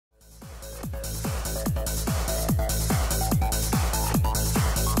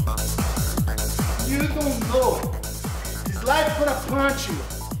You don't know. This life's gonna punch you.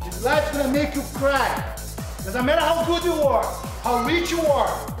 This life's gonna make you cry. Doesn't matter how good you are, how rich you are,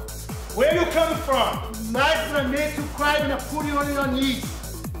 where you come from. Life's gonna make you cry, gonna put you on your knees.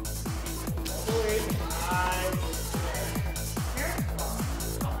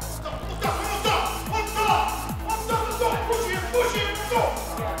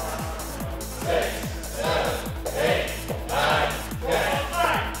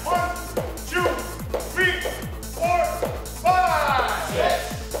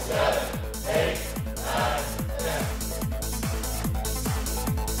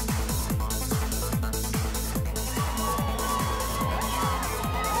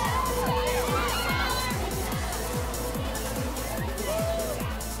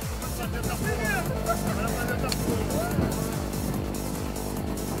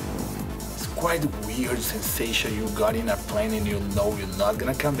 Quite weird sensation. You got in a plane and you know you're not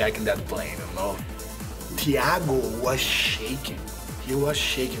gonna come back in that plane, you know. Thiago was shaking. He was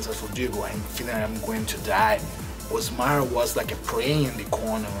shaking. So Rodrigo, I'm feeling I'm going to die. Osmar was like a praying in the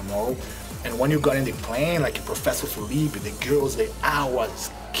corner, you know. And when you got in the plane, like Professor Felipe, the girls, I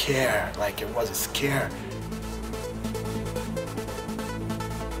was scared. Like I was scared.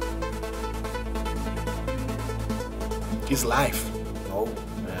 His life, you know.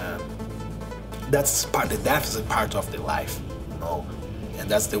 That's part, the death is a part of the life, you know, and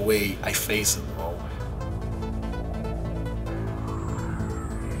that's the way I face it, you know.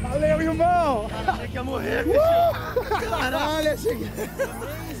 Valeu, irmão! Achei que ia morrer, bicho! Caralho, achei que...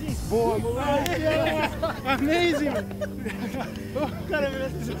 Amazing! Boa, amazing!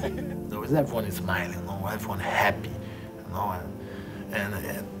 So everyone is smiling, you know, everyone happy, you know, and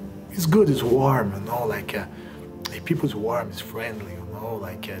it's good, it's warm, you know, like people's warm, it's friendly, you know,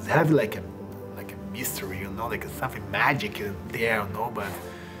 like it's heavy, like a mystery, you know, like something magic there, you know, but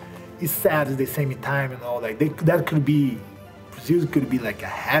it's sad at the same time, you know, like that could be, Brazil could be like a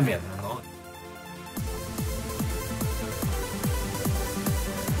heaven, you know.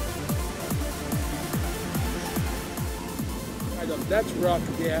 Right on that rock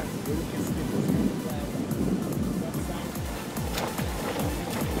there, where you can see the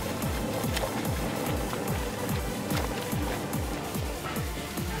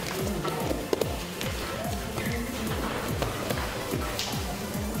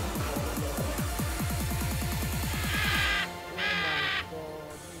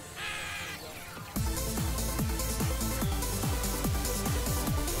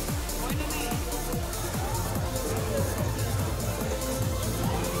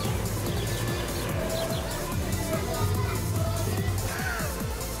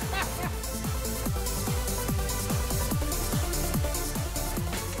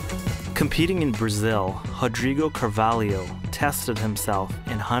Competing in Brazil, Rodrigo Carvalho tested himself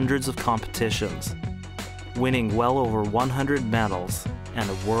in hundreds of competitions, winning well over 100 medals and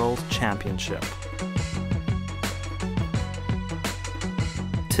a world championship.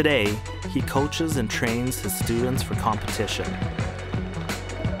 Today, he coaches and trains his students for competition.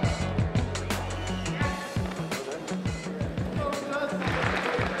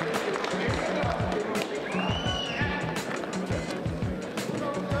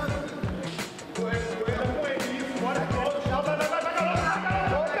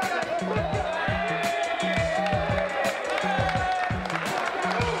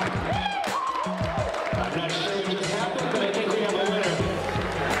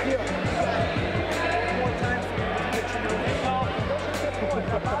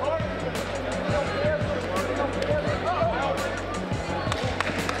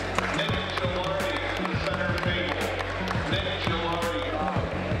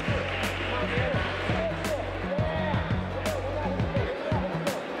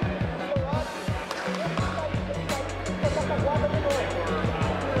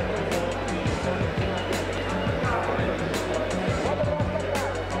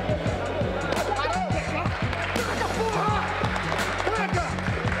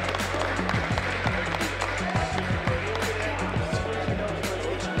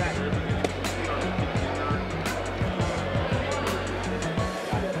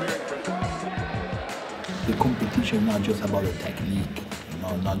 The competition is not just about the technique, you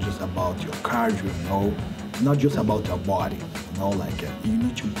know, not just about your cardio, you know, not just about your body, you know, like you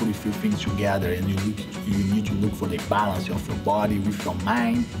need to put a few things together, and you need to look for the balance of your body with your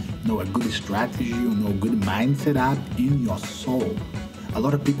mind, you know, a good strategy, you know, good mindset up in your soul. A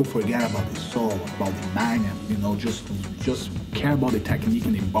lot of people forget about the soul, about the mind, and, you know, just care about the technique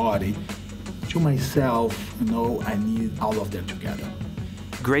and the body. To myself, you know, I need all of them together.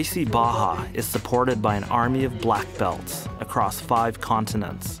 Gracie Barra is supported by an army of black belts across 5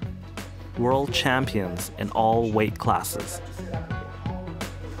 continents, world champions in all weight classes.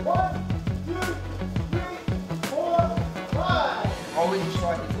 1, 2, 3, 4, 5. Always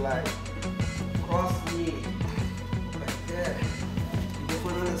short his leg. Cross knee. Like that. You go for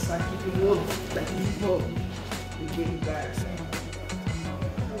another side, keep it move. Like this move. You get it back.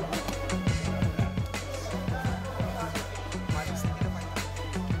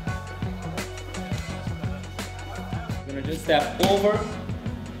 I'm gonna just step over,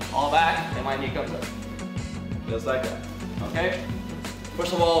 all back, and my knee comes up. Just like that. Okay?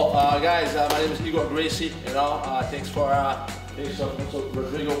 First of all, guys, my name is Igor Gracie. Thanks to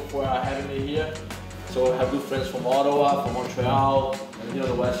Rodrigo for having me here. So I have good friends from Ottawa, from Montreal, and here on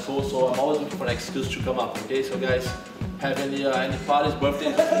the West Coast. So I'm always looking for an excuse to come up. Okay, so guys, have any parties,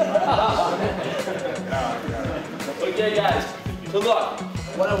 birthdays? Okay, guys. So look,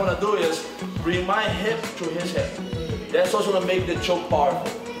 what I want to do is bring my hip to his hip. That's also gonna make the choke powerful.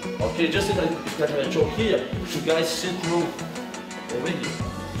 Okay, just if you guys have a choke here, you guys sit through over here.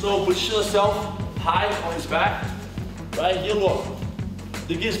 So position yourself high on his back. Right here, look.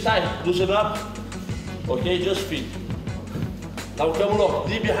 The gi is tight, loosen up. Okay, just feet. Now come look,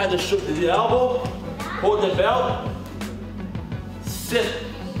 deep behind the elbow, hold the belt, sit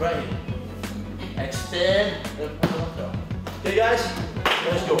right here. Extend and pull up down. Okay guys,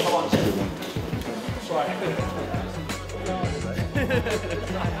 let's go, come on. Sorry.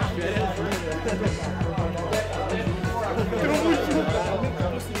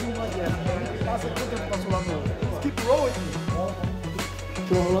 Keep rolling.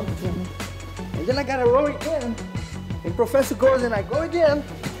 And then I gotta roll again. And Professor goes and I go again.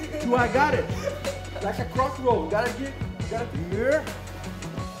 Till I got it. Like a cross roll. Gotta get here.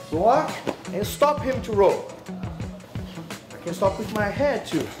 Block and stop him to roll. I can stop with my head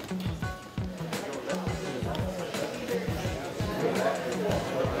too.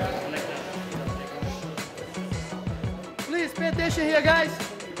 Please pay attention here, guys.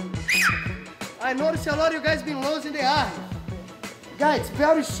 I noticed a lot of you guys been losing the arm. Guys,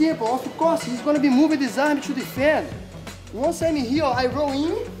 very simple. Of course, he's gonna be moving this arm to defend. Once I'm here, I roll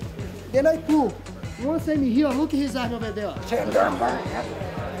in, then I pull. Once I'm here, look at his arm over there. See? And now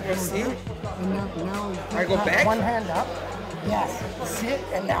I go back? One hand up. Yes. Sit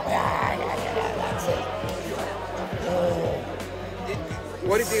and now. That's it.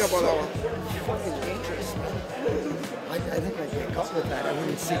 What do you think about that one? Fucking dangerous. I think I get caught with that. I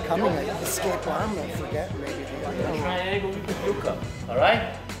wouldn't see coming. I escape arm and forget maybe. Triangle with the heel cup, all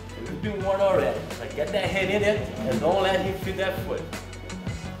right? We've been one already. So get that head in it and don't let him feel that foot.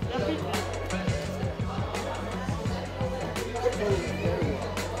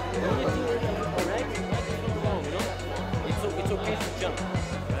 It's okay to jump,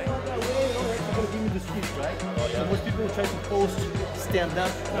 right? Give me the speed, right? Oh, yeah. So most people try to post, stand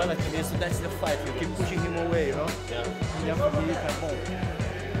up, relatively, so that's the fight. You keep pushing him away, you know? Yeah. You have to be kind of bold.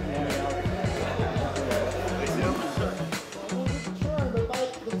 But by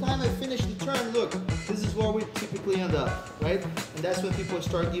the time I finish the turn, look, this is where we typically end up, right? And that's when people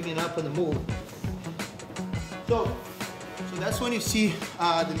start giving up on the move. So that's when you see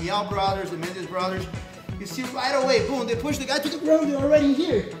the Miao brothers, the Mendes brothers. You see right away, boom, they push the guy to the ground, they're already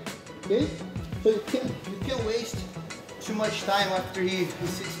here. Okay? So you can't waste too much time after he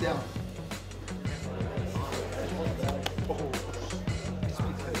sits down.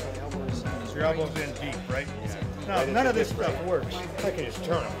 Your elbow's in deep, right? No, none of this stuff works. I can just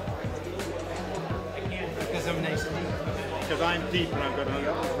turn them. Because I'm nice and deep. Because I'm deep and I'm going to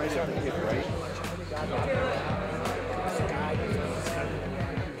right underneath, right?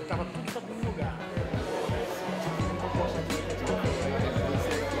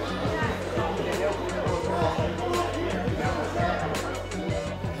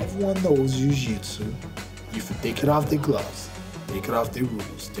 Everyone knows Jiu-Jitsu. If you take it off the gloves, take it off the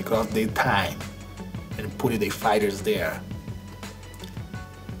rules, take it off the time, and put the fighters there,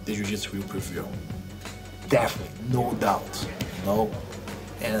 the Jiu-Jitsu will prevail. Definitely, no doubt, you know?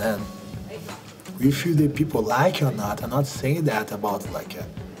 And if you the people like it or not, I'm not saying that about like,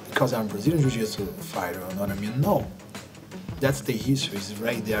 because I'm a Brazilian Jiu-Jitsu fighter, you know what I mean? No, that's the history, it's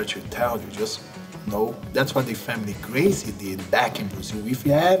right there to tell you, just know. That's what the family Gracie did back in Brazil with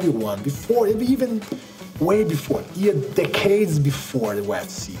everyone, before, even way before, decades before the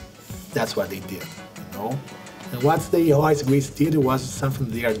UFC. That's what they did, you know? And what they always Gracie did was something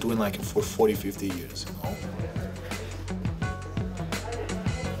they are doing like for 40, 50 years, you know?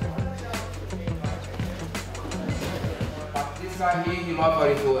 This guy here, he loves what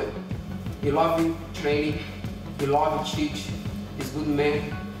he's doing. He loves training, he loves to teach, he's a good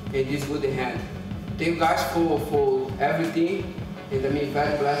man. in this good hand. Thank you guys for everything, and I'm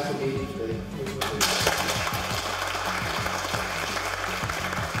very glad to be here today.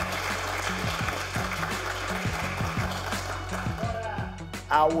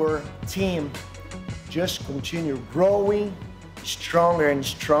 Our team just continue growing stronger and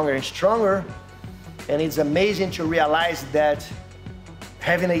stronger and stronger. And it's amazing to realize that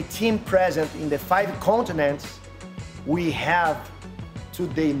having a team present in the 5 continents, we have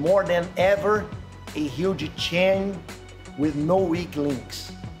today more than ever a huge chain with no weak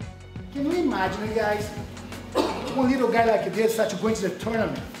links. Can you imagine, guys, one little guy like this start to go into the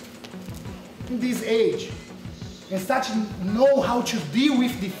tournament in this age and start to know how to deal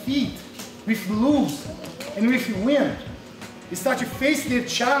with defeat, with lose, and with win. He start to face the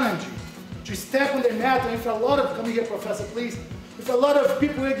challenge, to step on the mat, and if a lot of, come here, Professor, please, if a lot of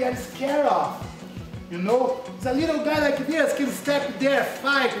people will get scared of, you know, it's a little guy like this can step there,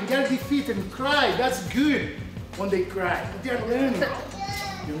 fight, and get defeated and cry. That's good when they cry, but they're learning,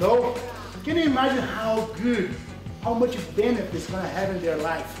 you know? Can you imagine how good, how much benefit it's gonna have in their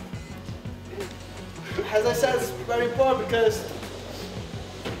life? As I said, it's very important because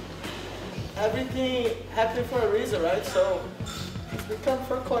everything happened for a reason, right? So, to become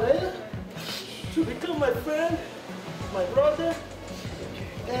from Korea, to become my friend, my brother,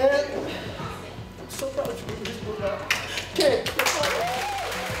 and I'm so proud to be in this book now. Okay,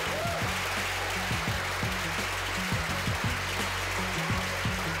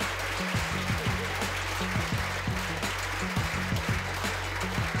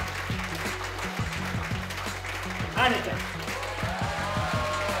 Annika.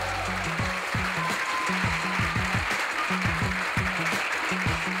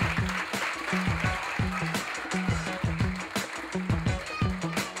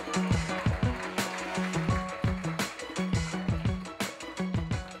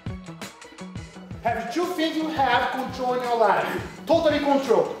 Have 2 things you have control in your life. Totally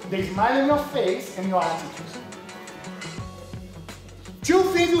control. The smile on your face and your attitude. 2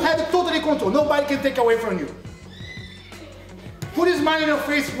 things you have totally control. Nobody can take away from you. Put a smile on your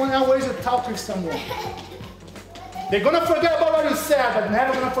face when I always talk with someone. They're gonna forget about what you said, but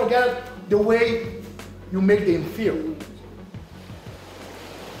never gonna forget the way you make them feel.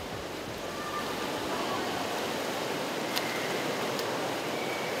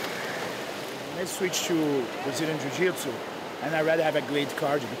 I switched to Brazilian Jiu-Jitsu, and I rather have a great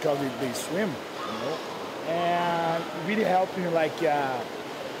cardio because they swim, you know, and it really helped me like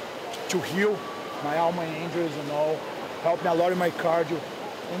to heal all my injuries, you know, helped me a lot in my cardio,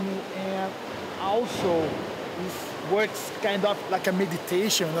 and also it works kind of like a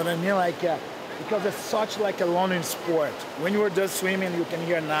meditation, you know what I mean, like because it's such like a lonely sport. When you are just swimming, you can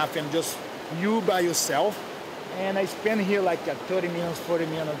hear nothing, just you by yourself, and I spend here like 30 minutes, 40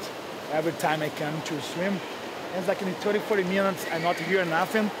 minutes. Every time I come to swim, and it's like in 30, 40 minutes, I not hear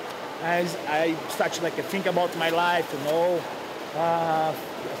nothing. I start to like think about my life, you know. I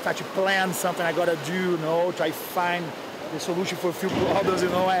start to plan something I gotta do, you know, try to find the solution for a few problems, you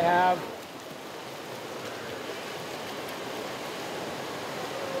know, I have.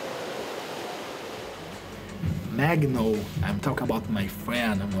 Magno, I'm talking about my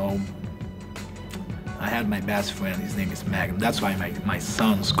friend, you know. I had my best friend, his name is Magno. That's why my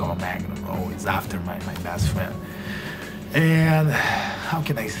son's called Magno, you know, it's after my best friend. And how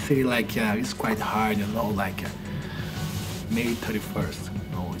can I say, like, it's quite hard, you know, like May 31st,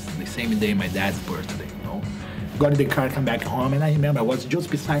 you know, it's the same day my dad's birthday, you know. Got in the car, come back home, and I remember I was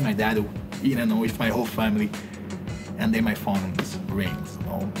just beside my dad, you know, with my whole family, and then my phone rings, you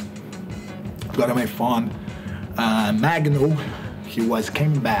know. Got on my phone, Magno, he was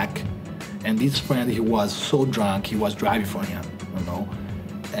came back, and this friend, he was so drunk, he was driving for him, you know.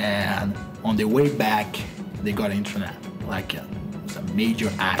 And on the way back, they got internet. Like it was a major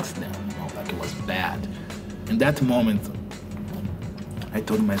accident, you know, like it was bad. In that moment, I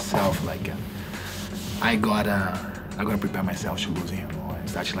told myself, like, I gotta prepare myself to lose him, you know. I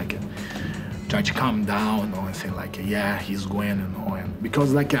started like trying to calm down, you know, and say like, yeah, he's going, you know, and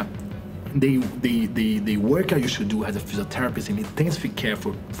because like the work I used to do as a physiotherapist in intensive care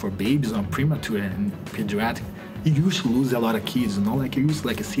for babies on premature and pediatric, you used to lose a lot of kids, you know, like you used to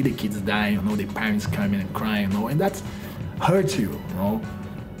like see the kids die, you know, the parents coming and crying, you know, and that's hurts you, you know,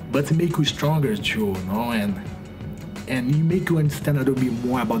 but it make you stronger too, you know, and you make you understand a little bit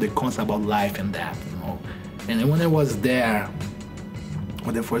more about the concept about life and death, you know. And when I was there,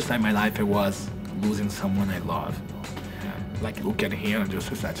 for the first time in my life, I was losing someone I love. Like look at him and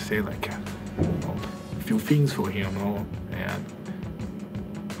just start to say like, you know, a few things for him, you know, and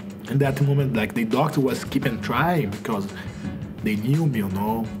in that moment, like the doctor was keeping trying because they knew me, you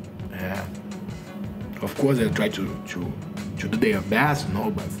know. Of course, I tried to do their best, you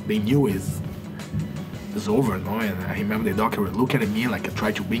know, but they knew it's over, you know. And I remember the doctor would look at me, like I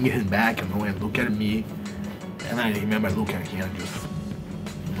tried to bring him back, you know, and look at me. And I remember looking at him and just,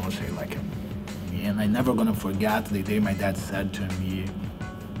 you know, say like, and I never gonna forget the day my dad said to me,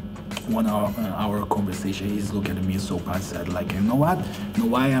 one of our conversation, he's looking at me so proud and said like, you know what? You know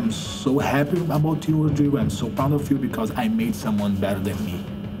why I'm so happy about you, Rodrigo? I'm so proud of you because I made someone better than me,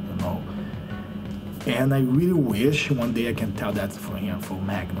 you know. And I really wish one day I can tell that for him, for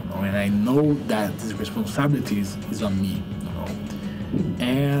Magno, you know? And I know that this responsibility is on me, you know.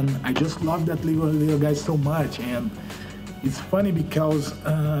 And I just love that little guy so much. And it's funny because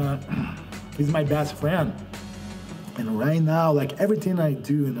he's my best friend. And right now, like everything I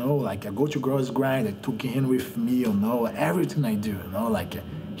do, you know, like I go to Girls Grind, I took him with me, you know, everything I do, you know, like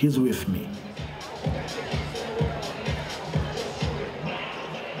he's with me.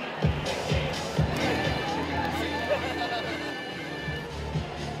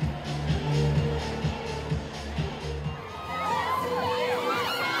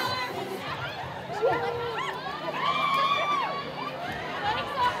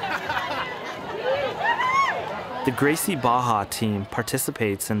 The Gracie Barra team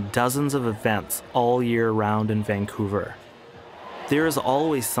participates in dozens of events all year round in Vancouver. There is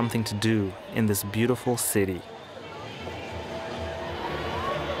always something to do in this beautiful city.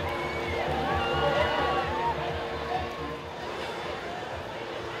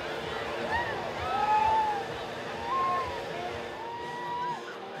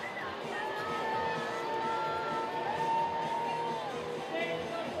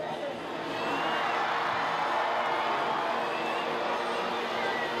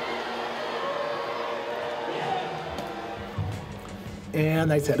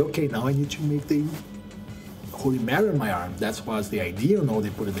 And I said, okay, now I need to make the Holy Mary on my arm. That was the idea, you know, they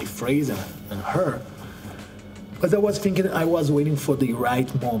put the phrase on her. But I was thinking, I was waiting for the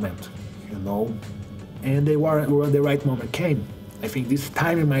right moment, you know, and the right moment came. I think this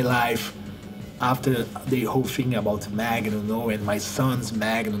time in my life, after the whole thing about Magno, you know, and my son's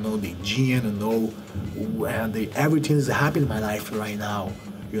Magno, you know, the gene, you know, and everything is happening in my life right now,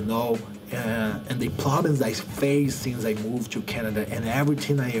 you know. And the problems I faced since I moved to Canada and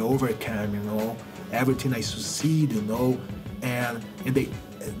everything I overcome, you know, everything I succeed, you know, and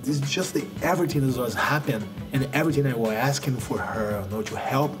it's just everything that was happening and everything I was asking for her, you know, to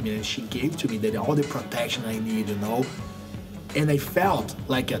help me, and she gave to me all the protection I need, you know, and I felt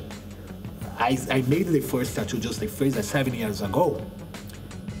like I made the first tattoo just the first 7 years ago,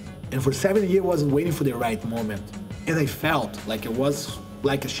 and for 7 years I was waiting for the right moment, and I felt like it was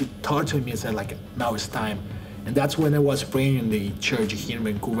like she talked to me and said like, now it's time. And that's when I was praying in the church here in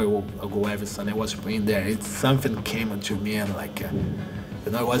Vancouver. I go every Sunday, I was praying there. Something came to me and like, you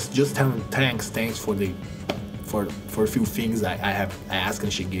know, I was just telling thanks for a few things I asked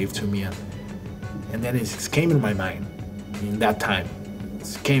and she gave to me. And then it came in my mind, in that time.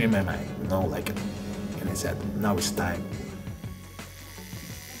 It came in my mind, you know, like, and I said, now it's time.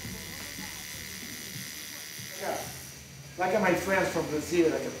 Like my friends from Brazil,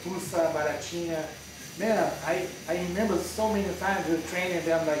 like Tussa, Baratinha. Man, I remember so many times we're training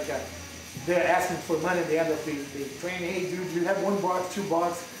them, like they're asking for money at the end of the training. Hey, dude, you have 1 box, 2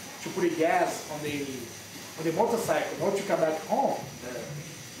 boxes to put a gas on the motorcycle, not to come back home.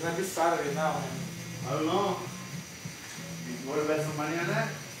 It's gonna be Saturday now, man. I don't know. You want to bet some money on that?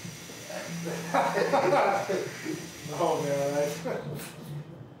 No, man.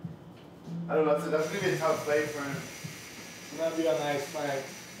 I don't know. That's gonna be a tough fight for him. It's gonna be a nice fight.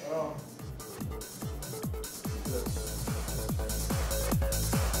 Oh.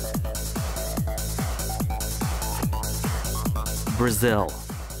 Brazil,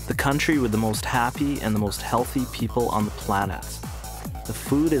 the country with the most happy and the most healthy people on the planet. The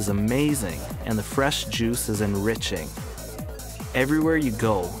food is amazing and the fresh juice is enriching. Everywhere you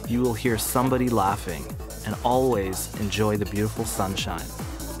go, you will hear somebody laughing and always enjoy the beautiful sunshine.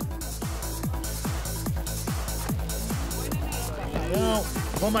 Então,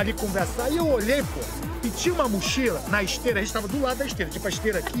 vamos ali conversar. E eu olhei, pô, e tinha uma mochila na esteira, a gente tava do lado da esteira, tipo a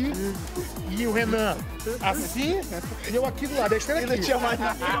esteira aqui, e o Renan assim, e eu aqui do lado da esteira aqui. Não tinha mais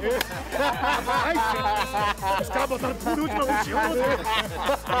nada. Aí, os caras botaram por último a mochila.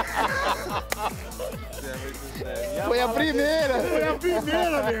 Foi a primeira! Foi a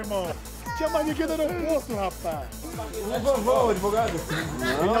primeira, meu irmão. Tinha mais ninguém no aeroporto, rapaz. Vovô, advogado.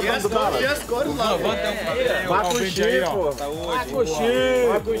 E as cores lá. Vá com o pô.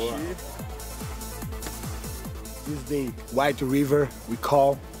 Vá com This is the White River we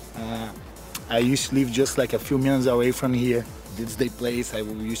call. I used to live just like a few minutes away from here. This is the place I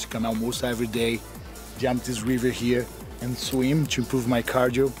used to come almost every day, jump this river here and swim to improve my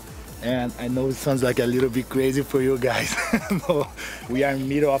cardio. And I know it sounds like a little bit crazy for you guys. No, we are in the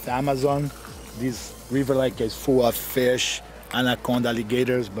middle of the Amazon. This river is full of fish, anaconda,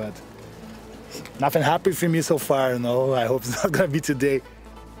 alligators, but nothing happened for me so far, no. I hope it's not gonna be today.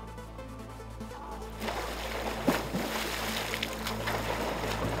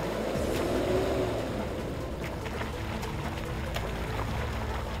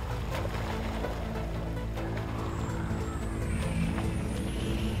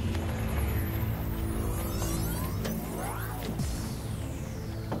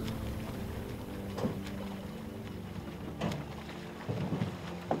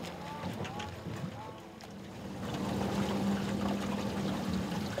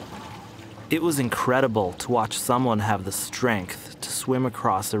 It was incredible to watch someone have the strength to swim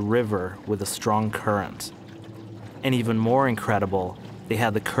across a river with a strong current. And even more incredible, they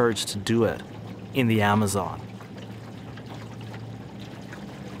had the courage to do it in the Amazon.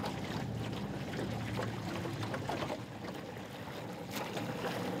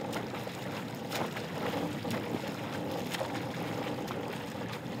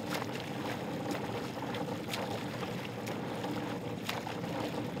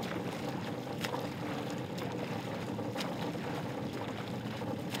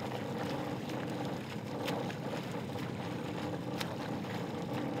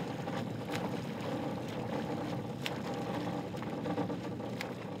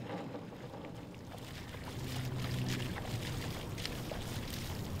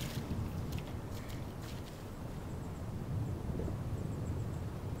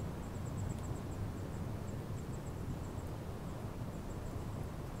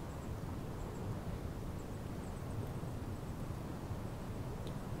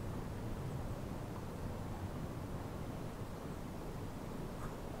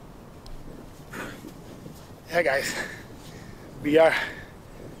 Yeah guys, we are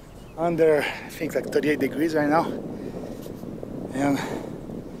under, I think 38 degrees right now, and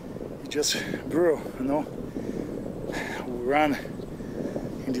it's just brutal, you know. We run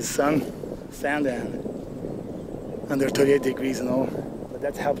in the sun, sand, and under 38 degrees, you know. But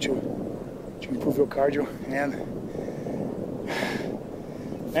that helps you to improve your cardio, and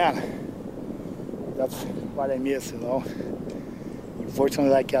man, that's what I miss, you know.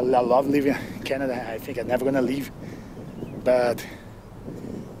 Unfortunately, I love living in Canada. I think I'm never gonna leave, but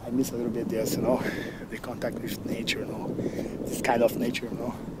I miss a little bit this, you know, the contact with nature, you know, this kind of nature, you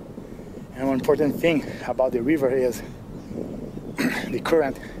know. And one important thing about the river is the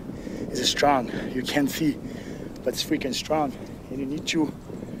current is strong. You can't see, but it's freaking strong, and you need to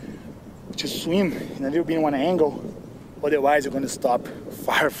swim in a little bit in one angle, otherwise you're gonna stop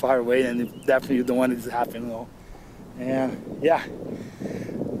far away, and you definitely don't want it to happen, you know. And yeah,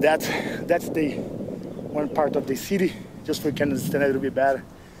 that's the one part of the city, just so you can understand a little bit better.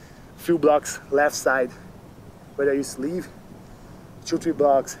 Few blocks left side where I used to live, 2-3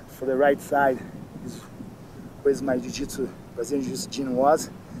 blocks for the right side is where my jiu-jitsu, Brazilian jiu-jitsu gym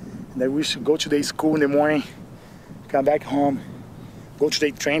was. And I used to go to the school in the morning, come back home, go to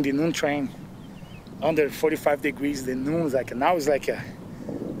the train, the noon train, under 45 degrees, the noon is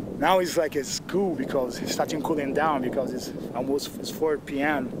now it's like a school because it's starting cooling down because it's 4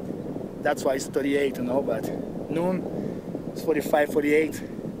 p.m. That's why it's 38, you know, but noon it's 45, 48.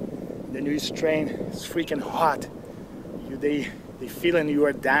 Then you train, it's freaking hot. They feeling you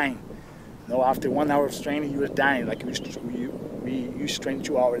are dying. You know, after 1 hour of training, you are dying. Like we used to train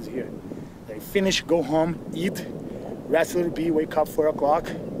 2 hours here. I finish, go home, eat, rest a little bit, wake up 4 o'clock,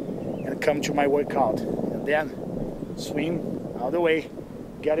 and come to my workout. And then swim all the way.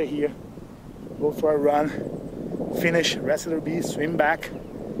 Get it here, go for a run, finish, rest a little bit, swim back,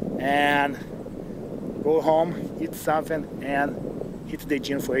 and go home, eat something, and hit the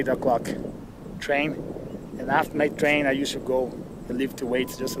gym for 8 o'clock. Train, and after my train, I used to go and lift the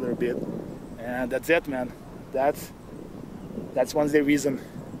weights just a little bit, and that's it, man. That's one of the reason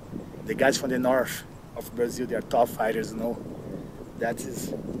the guys from the north of Brazil, they are top fighters, you know. That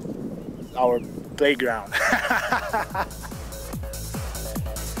is our playground.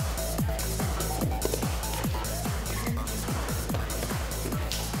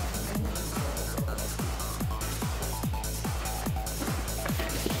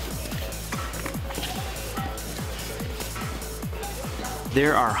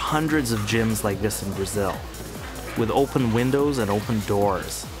 There are hundreds of gyms like this in Brazil, with open windows and open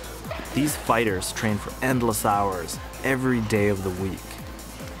doors. These fighters train for endless hours every day of the week.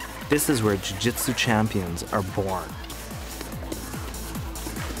 This is where jiu-jitsu champions are born.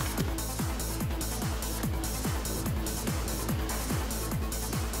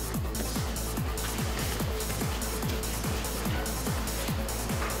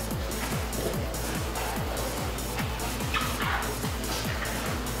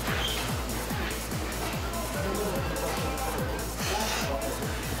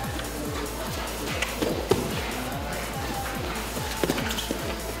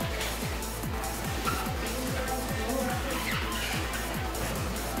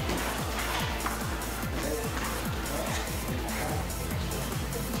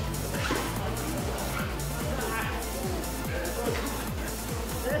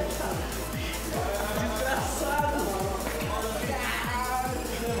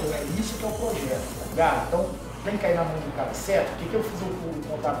 certo, o que eu fiz o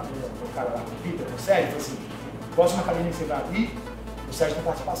contato com o cara lá, com o Peter, com o Sérgio, falei assim, próxima academia que você vai abrir, o Sérgio tem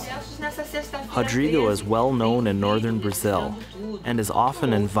participação. Rodrigo is well known in northern Brazil and is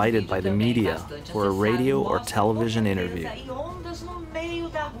often invited by the media for a radio or television interview.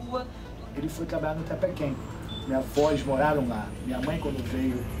 Ele foi trabalhar no Tepequém. Minha avós moraram lá. Minha mãe, quando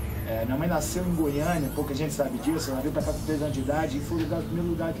veio, minha mãe nasceu em Goiânia, pouca gente sabe disso, ela veio para cá com 3 anos de idade e foi o primeiro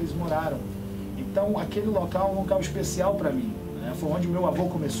lugar que eles moraram. Então, aquele local é um local especial para mim, né? Foi onde meu avô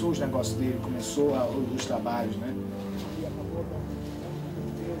começou os negócios dele, começou os trabalhos, né? E acabou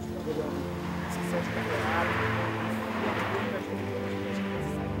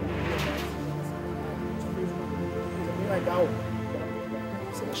bem legal.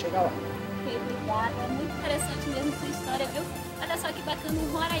 Você vai chegar lá. Obrigada, é muito interessante mesmo sua história, viu? Olha só que bacana,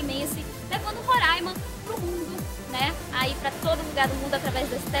 um roraimense levando Roraima pro mundo, né? Aí para todo lugar do mundo através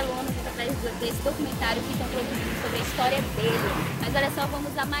das telonas, através desse documentário que estão produzindo sobre a história dele. Mas olha só,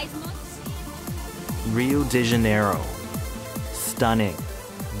 vamos a mais notícias. Rio de Janeiro. Stunning,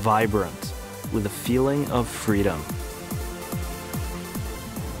 vibrant, with a feeling of freedom.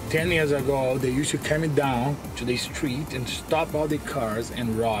 10 years ago, they used to come down to the street and stop all the cars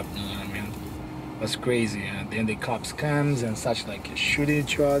and rob, you know what I mean? It was crazy, and then the cops comes and such, like, shooting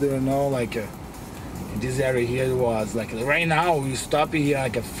each other, you know, like, in this area here it was, like, right now, we stop here,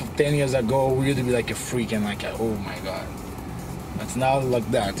 like, 10 years ago, we used to be, like, a freak and, like, oh my God. It's now like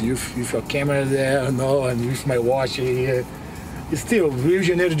that, with your camera there, you know, and with my watch here. It's still, Rio de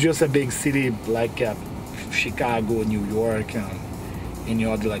Janeiro is just a big city, like, Chicago, New York, and any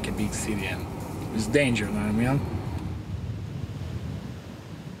other like a big city, and it's danger, you know what I mean?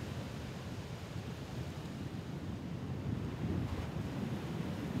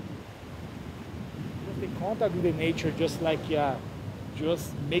 The contact with the nature just like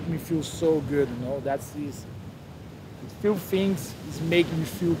just make me feel so good, you know. That's this few things is making me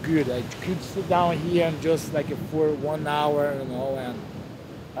feel good. I could sit down here and just like for 1 hour, you know, and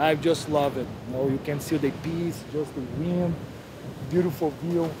I just love it. You know, you can see the peace, just the wind. Beautiful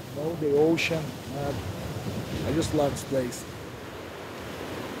view, you know, the ocean. I just love this place.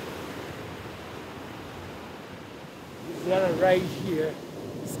 This area right here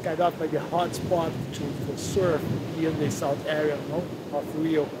is kind of like a hot spot for surf here in the south area, you know, of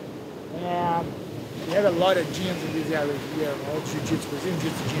Rio. And we have a lot of gyms in this area here, you know, Jiu-Jitsu, Brazilian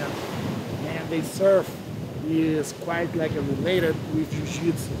Jiu-Jitsu gym. And the surf is quite like related with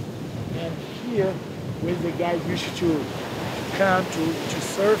Jiu-Jitsu. And here, where the guys used to come to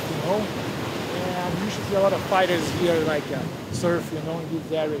surf, you know, and you should see a lot of fighters here like surf, you know, in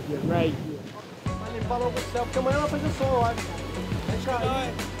this area here, right here.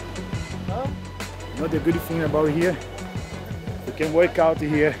 You know the good thing about here, you can work out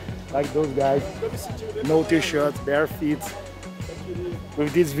here like those guys, no t-shirts, bare feet,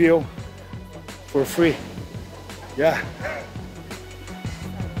 with this view for free. Yeah.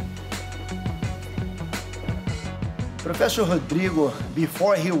 Professor Rodrigo,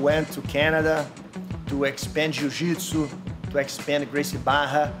 before he went to Canada to expand Jiu-Jitsu, to expand Gracie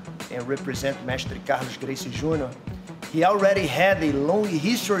Barra and represent Mestre Carlos Gracie Jr., he already had a long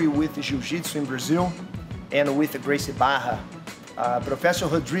history with Jiu-Jitsu in Brazil and with Gracie Barra. Professor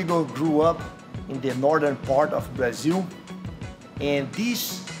Rodrigo grew up in the northern part of Brazil, and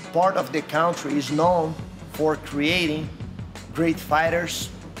this part of the country is known for creating great fighters,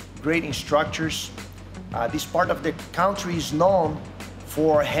 great instructors. This part of the country is known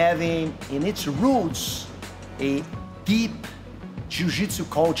for having in its roots a deep Jiu-Jitsu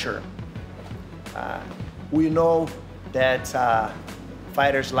culture. We know that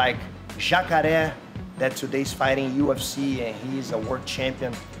fighters like Jacaré, that today's fighting UFC and he's a world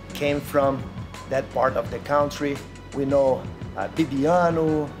champion, came from that part of the country. We know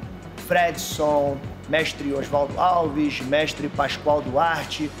Bibiano, Fredson, Mestre Osvaldo Alves, Mestre Pascoal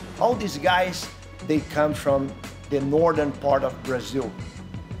Duarte, all these guys, they come from the northern part of Brazil.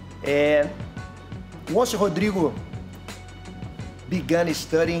 And once Rodrigo began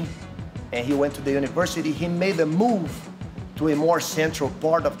studying and he went to the university, he made a move to a more central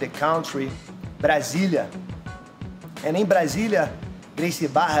part of the country, Brasilia. And in Brasilia, Gracie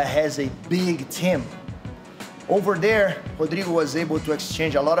Barra has a big team. Over there, Rodrigo was able to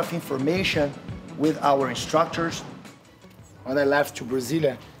exchange a lot of information with our instructors. When I left to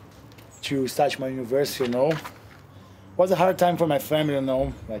Brasilia to start my university, you know, it was a hard time for my family, you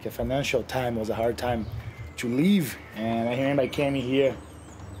know, like a financial time was a hard time to leave. And I remember I came here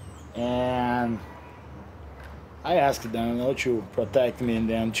and I asked them, you know, to protect me and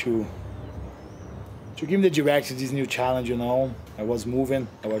then to give me the direction to this new challenge, you know. I was moving,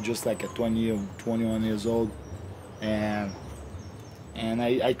 I was just like 21 years old. And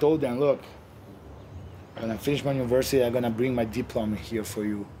I told them, look, when I finish my university, I'm gonna bring my diploma here for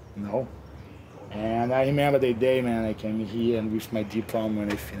you, you know? And I remember the day, man, I came here and with my diploma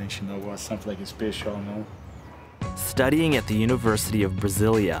when I finished, you know, it was something like special, you know? Studying at the University of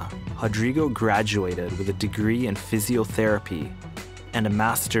Brasilia, Rodrigo graduated with a degree in physiotherapy and a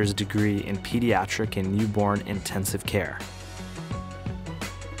master's degree in pediatric and newborn intensive care.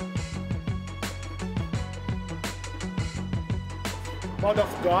 Mother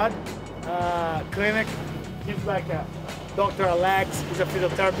of God clinic. He's like a Dr. Alex, he's a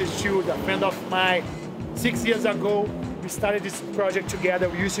physiotherapist too, a friend of mine. 6 years ago, we started this project together.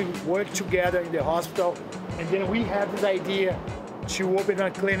 We used to work together in the hospital. And then we had this idea to open a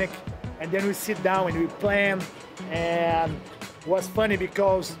clinic. And then we sit down and we plan. And it was funny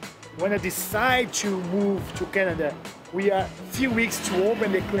because when I decided to move to Canada, we are a few weeks to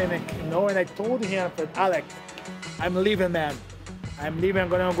open the clinic, you know, and I told him, Alex, I'm leaving, man. I'm leaving, I'm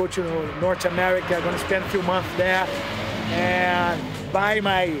gonna go to North America, I'm gonna spend a few months there and buy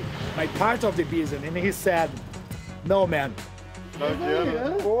my part of the business. And he said, no, man.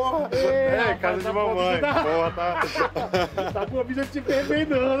 Porra! É, casa de mamãe. Porra, tá. Tá com a vida te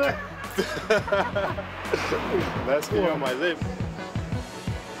perdendo, né? Desce que eu mais aí.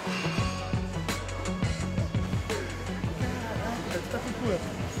 Tá com quanto?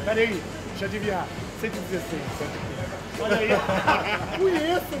 Pera aí, deixa eu adivinhar. 116. Olha aí.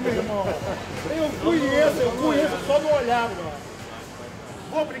 Conheço, meu irmão. Eu conheço só no olhar, mano.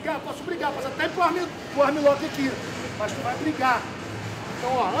 Vou brigar? Posso brigar, posso até ir pro armlock aqui. Mas tu vai brigar.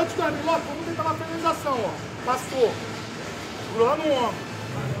 Então, ó, antes do armlock, vamos tentar uma finalização, ó. Passou. Segurou lá no ombro.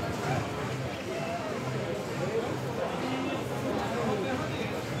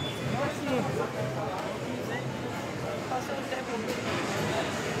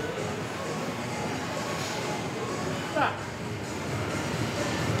 Tá.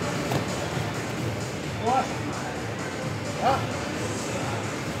 Gosta. Tá?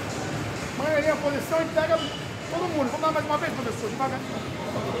 Mãe aí a posição e pega todo mundo. Vamos dar mais uma vez, professor, devagarzinho.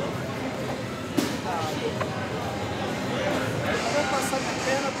 Vamos passar de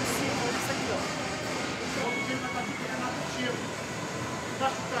perna por cima, isso aqui, ó. Vamos vir pra de perna pro tiro.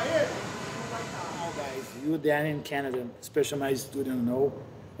 Machucar ele? Guys, you there in Canada, especially my student, know,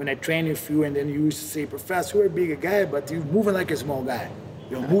 when I train with you and then you used to say, Professor, you're a bigger guy, but you're moving like a small guy.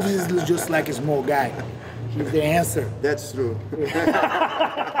 Your moves is just like a small guy. Here's the answer. That's true.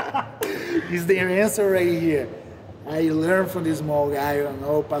 He's the answer right here. I learned from this small guy, you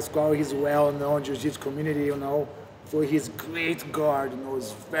know. Pascual is well-known Jiu-Jitsu community, you know, for his great guard, you know,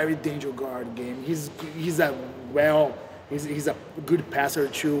 his very dangerous guard game. He's a good passer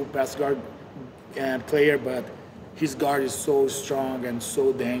too, pass guard player, but his guard is so strong and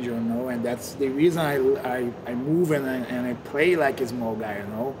so dangerous, you know, and that's the reason I move and I play like a small guy, you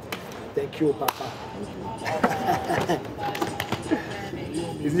know. Thank you, Papa.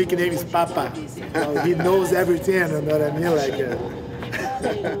 His nickname is Papa. So he knows everything, you know what I mean? Like,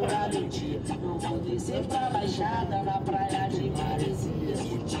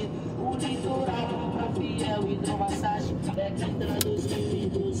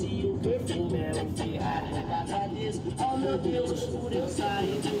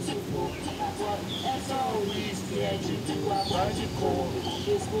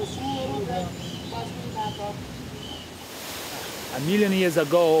 a million years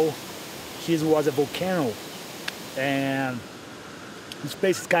ago, his was a volcano, and this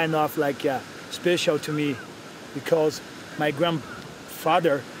place is kind of like special to me because my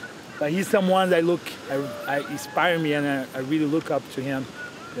grandfather, he's someone that I inspire me and I really look up to him,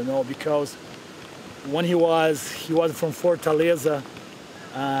 you know, because when he was from Fortaleza,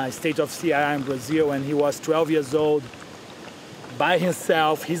 state of Ceará in Brazil, and he was 12 years old. By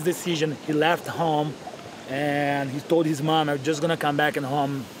himself, his decision, he left home and he told his mom, I'm just gonna come back and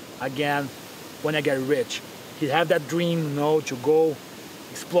home again when I get rich. He had that dream, you know, to go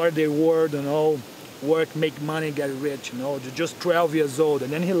explore the world, you know, work, make money, get rich, you know, just 12 years old.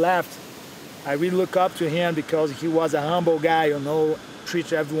 And then he left. I really look up to him because he was a humble guy, you know,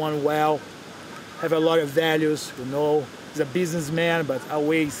 treats everyone well, have a lot of values, you know. He's a businessman, but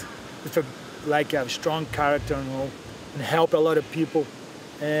always with a strong character, you know, and help a lot of people.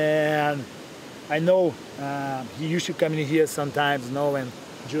 And I know he used to come in here sometimes, you know, and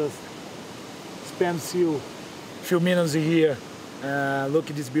just spend few minutes here, look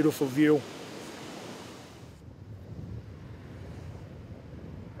at this beautiful view.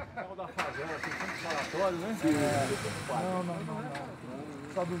 No.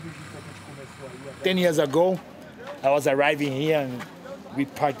 10 years ago, I was arriving here and we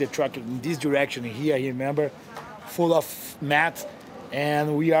parked the truck in this direction here, you remember? full of mats,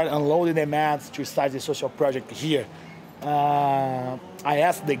 and we are unloading the mats to start the social project here. I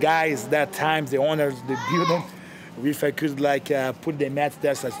asked the guys that time, the owners, the building, if I could put the mats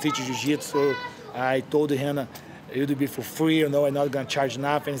there as teach jiu-jitsu. I told him it would be for free, you know, I'm not gonna charge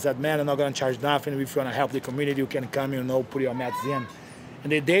nothing. He said, man, I'm not gonna charge nothing. If you wanna help the community, you can come, you know, put your mats in.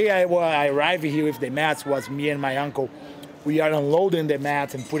 And the day I arrived here with the mats was me and my uncle. We are unloading the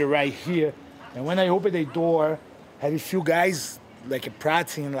mats and put it right here. And when I opened the door, I had a few guys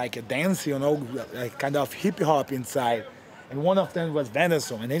practicing, a dance, you know, kind of hip hop inside. And one of them was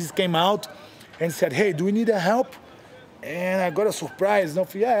Venison. And he just came out and said, hey, do we need help? And I got a surprise. And I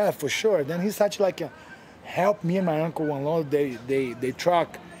said, yeah, for sure. Then he started help me and my uncle unload the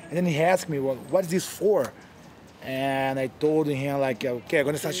truck. And then he asked me, well, what's this for? And I told him, okay, I'm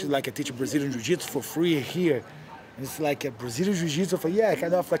going to start to teach Brazilian Jiu-Jitsu for free here. And it's a Brazilian Jiu-Jitsu. I said, yeah,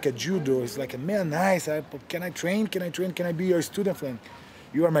 kind of like a judo. It's man, nice. Can I train? Can I be your student? Like,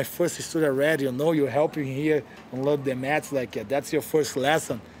 you are my first student already. You know, you're helping here unload the mats. That's your first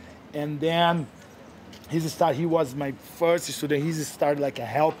lesson. And then he was my first student. He started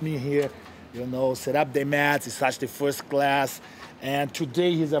help me here, you know, set up the mats. He started the first class. And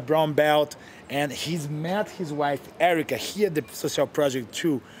today he's a brown belt. And he's met his wife, Erica, here at the social project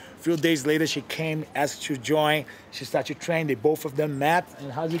too. A few days later, she came, asked to join. She started to train. They both of them met.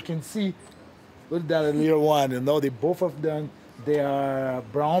 And as you can see, look at that little one, you know, both of them, they are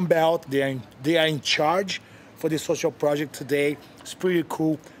brown belt. They are in charge for the social project today. It's pretty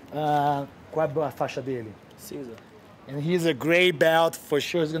cool. Qual é a faixa dele? Cinza. And he's a gray belt. For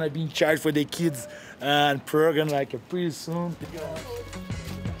sure, he's going to be in charge for the kids program pretty soon.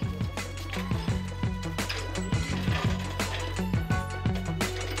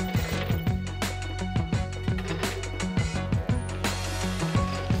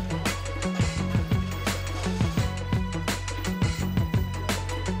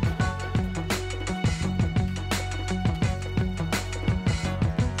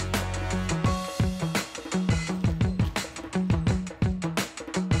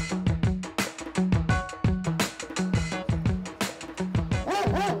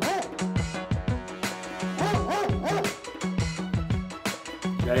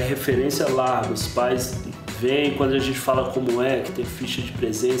 É referência larga, os pais vêm, quando a gente fala como é, que tem ficha de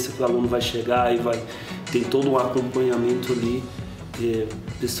presença, que o aluno vai chegar e tem todo um acompanhamento ali, e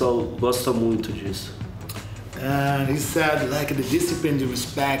o pessoal gosta muito disso. And he said the discipline, the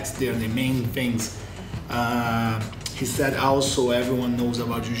respect, they're the main things. He said also everyone knows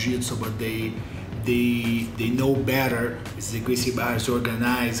about jiu-jitsu, but they know better. It's the Gracie Barra is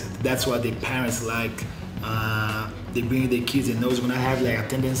organized. That's what the parents like. They bring the kids and know it's gonna have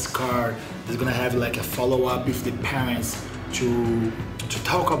attendance card. There's gonna have a follow-up with the parents to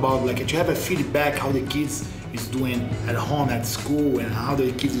talk about to have a feedback how the kids is doing at home, at school, and how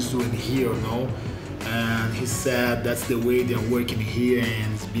the kids is doing here, you know. And he said that's the way they're working here,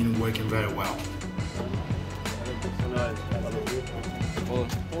 and it's been working very well.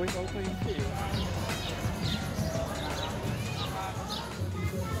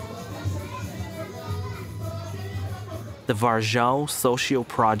 The Varjão Social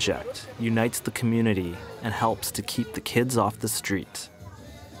Project unites the community and helps to keep the kids off the street.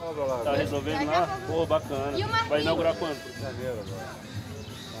 Tá resolvendo lá? Pô, bacana. Vai inaugurar quando?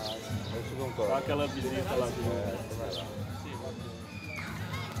 Só aquela visita lá.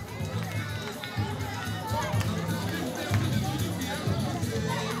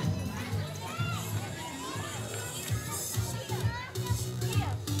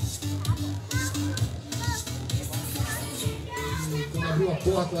 Abriu a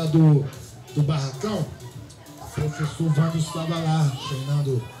porta lá do barracão, o professor Vando estava lá,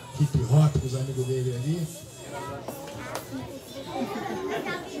 treinando hip hop com os amigos dele ali.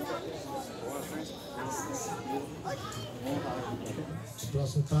 O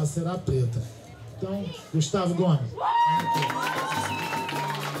próximo passo será a preta. Então, Gustavo Gomes.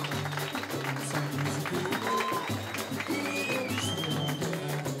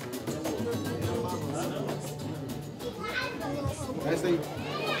 Essa aí.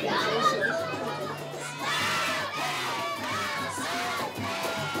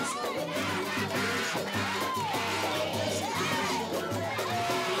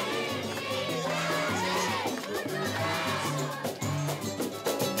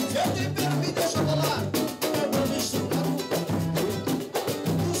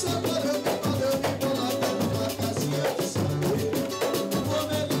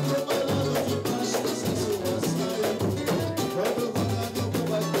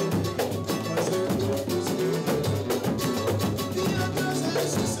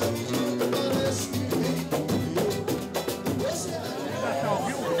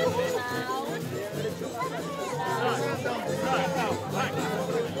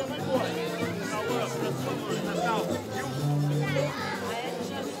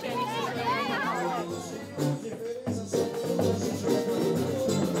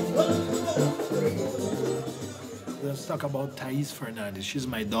 let's talk about Thais Fernandes. She's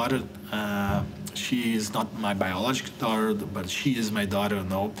my daughter. She is not my biological daughter, but she is my daughter, you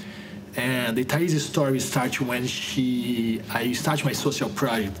know. And the Thais story starts when I started my social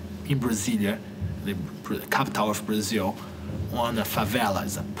project in Brasilia, the capital of Brazil, on a favela.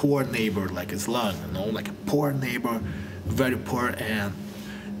 It's a poor neighbor, like a slum, you know, like a poor neighbor, very poor. And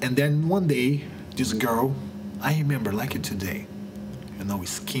then one day, this girl, I remember like it today, you know,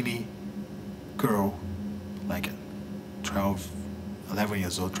 skinny girl, like 11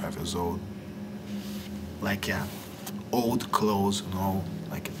 years old, 12 years old, like old clothes, you know,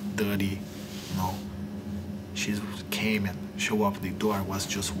 like dirty, you know. She came and showed up at the door. I was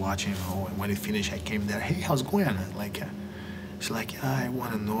just watching, you know, and when it finished, I came there. Hey, how's it going? Like, she's like, yeah, I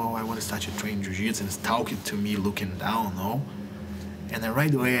want to know. I want to start to train jiu-jitsu, and it's talking to me, looking down, you know. And then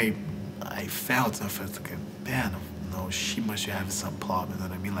right away, I felt like, man, you know, she must have some problem. You know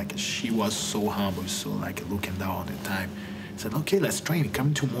what I mean? Like, she was so humble, so like looking down all the time. I said, okay, let's train.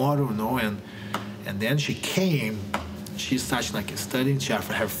 Come tomorrow, you know. And then she came. She started like studying.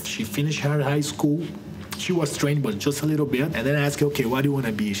 She finished her high school. She was trained, but just a little bit. And then I asked her, okay, what do you want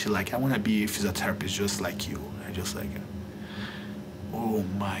to be? She's like, I want to be a physiotherapist just like you. I just like, oh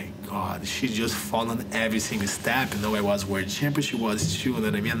my God. She just followed every single step. You know, I was world champion. She was too, you know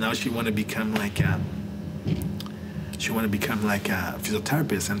what I mean? Now she want to become like a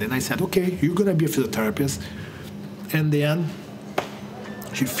physiotherapist. And then I said, okay, you're going to be a physiotherapist. And then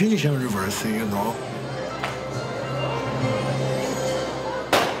she finished her university, you know.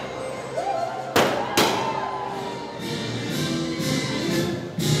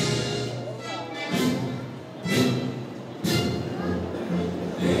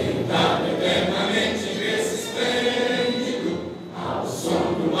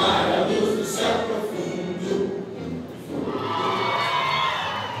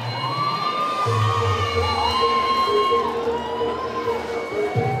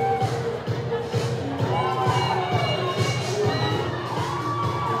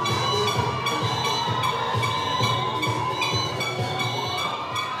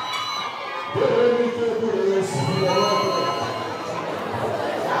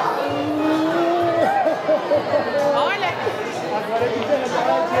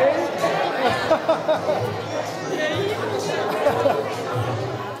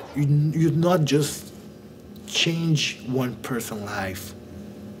 You not just change one person's life.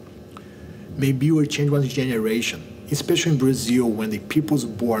 Maybe you will change one generation. Especially in Brazil, when the people's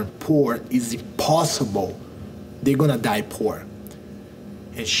born poor, it's impossible. They're gonna die poor.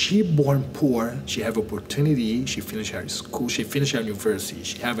 And she born poor, she have opportunity, she finished her school, she finished her university,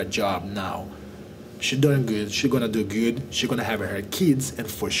 she have a job now. She doing good, she gonna do good, she gonna have her kids, and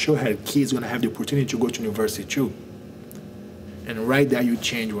for sure her kids gonna have the opportunity to go to university too. And right there you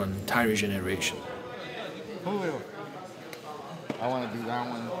change one entire generation. I want to do that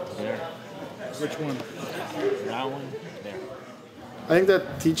one there. Which one? That one there. I think that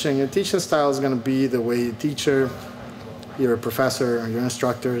your teaching style is going to be the way your teacher, your professor, or your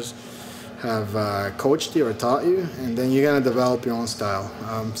instructors have coached you or taught you, and then you're going to develop your own style.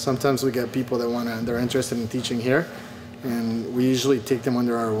 Sometimes we get people that they're interested in teaching here, and we usually take them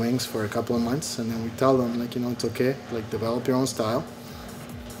under our wings for a couple of months, and then we tell them, like, you know, it's okay, like, develop your own style.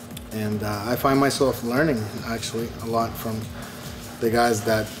 And I find myself learning, actually, a lot from the guys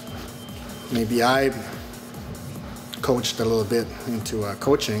that maybe I coached a little bit into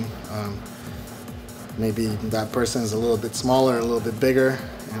coaching. Maybe that person is a little bit smaller, a little bit bigger,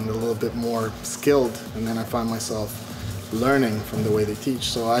 and a little bit more skilled, and then I find myself learning from the way they teach.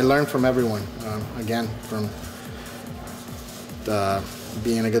 So I learn from everyone, again, from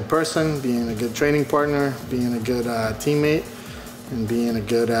being a good person, being a good training partner, being a good teammate, and being a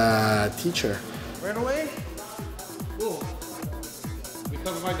good teacher. Right away? Cool. We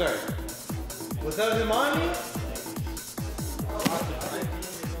cover my guard. Without him on me?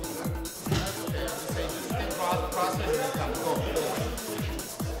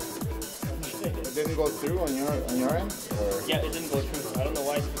 It didn't go through on your end? Or? Yeah, it didn't go through. I don't know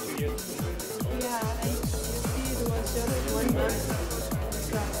why it's for 2 years. Yeah, I see it was just 1 month.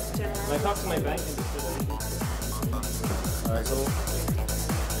 I talked to my bank and just did it. Alright, so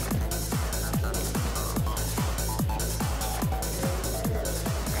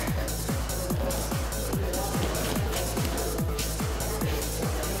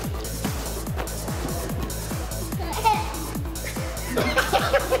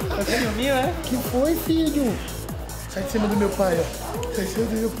Tá filho meu, é? Que foi, filho? Sai de cima do meu pai, ó. Sai de cima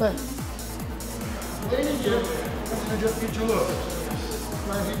do meu pai. I just need to look.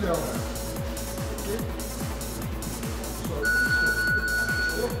 My video.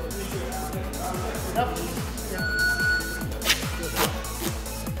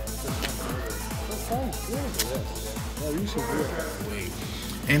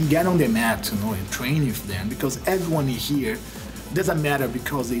 And get on the mat, you know, and train with them, because everyone here doesn't matter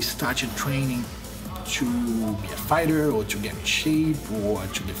because they started training to be a fighter or to get in shape or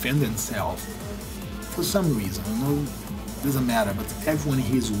to defend themselves for some reason, you know, doesn't matter, but everyone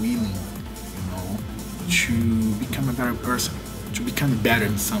here is willing, you know, to become a better person, to become better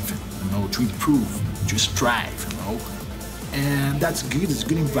in something, you know, to improve, to strive, you know, and that's good, it's a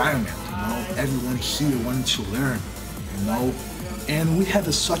good environment, you know, everyone here wants to learn, you know, and we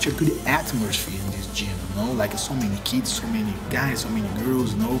have such a good atmosphere in this gym, you know, like so many kids, so many guys, so many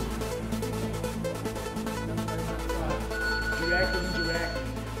girls, you know.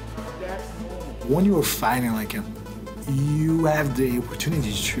 When you're fighting, like, you have the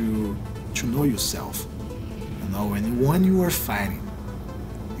opportunity to know yourself, you know, and when you are fighting,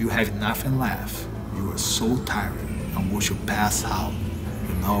 you have nothing left. You are so tired, and once you pass out,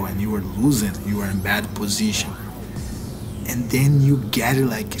 you know, and you are losing, you are in bad position. And then you get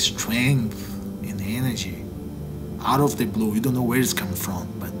like strength and energy out of the blue. You don't know where it's coming from,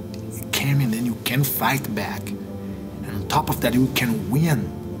 but it came and then you can fight back. And on top of that, you can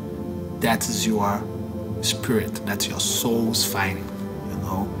win. That is your spirit, that's your soul's fighting, you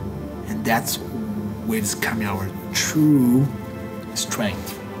know? And that's where it's coming our true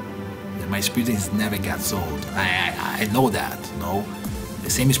strength. And my spirit has never got old. I know that, you know? The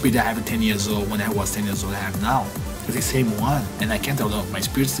same spirit I have 10 years old, when I was 10 years old, I have now. It's the same one, and I can't tell, no, my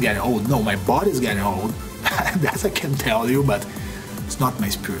spirit's getting old. No, my body's getting old. That I can tell you, but it's not my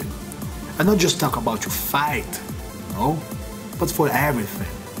spirit. I not just talk about to fight, you know, but for everything.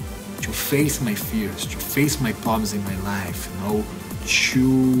 To face my fears, to face my problems in my life, you know,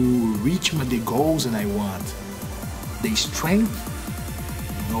 to reach the goals that I want. The strength,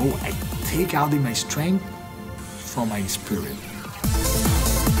 you know, I take out my strength from my spirit.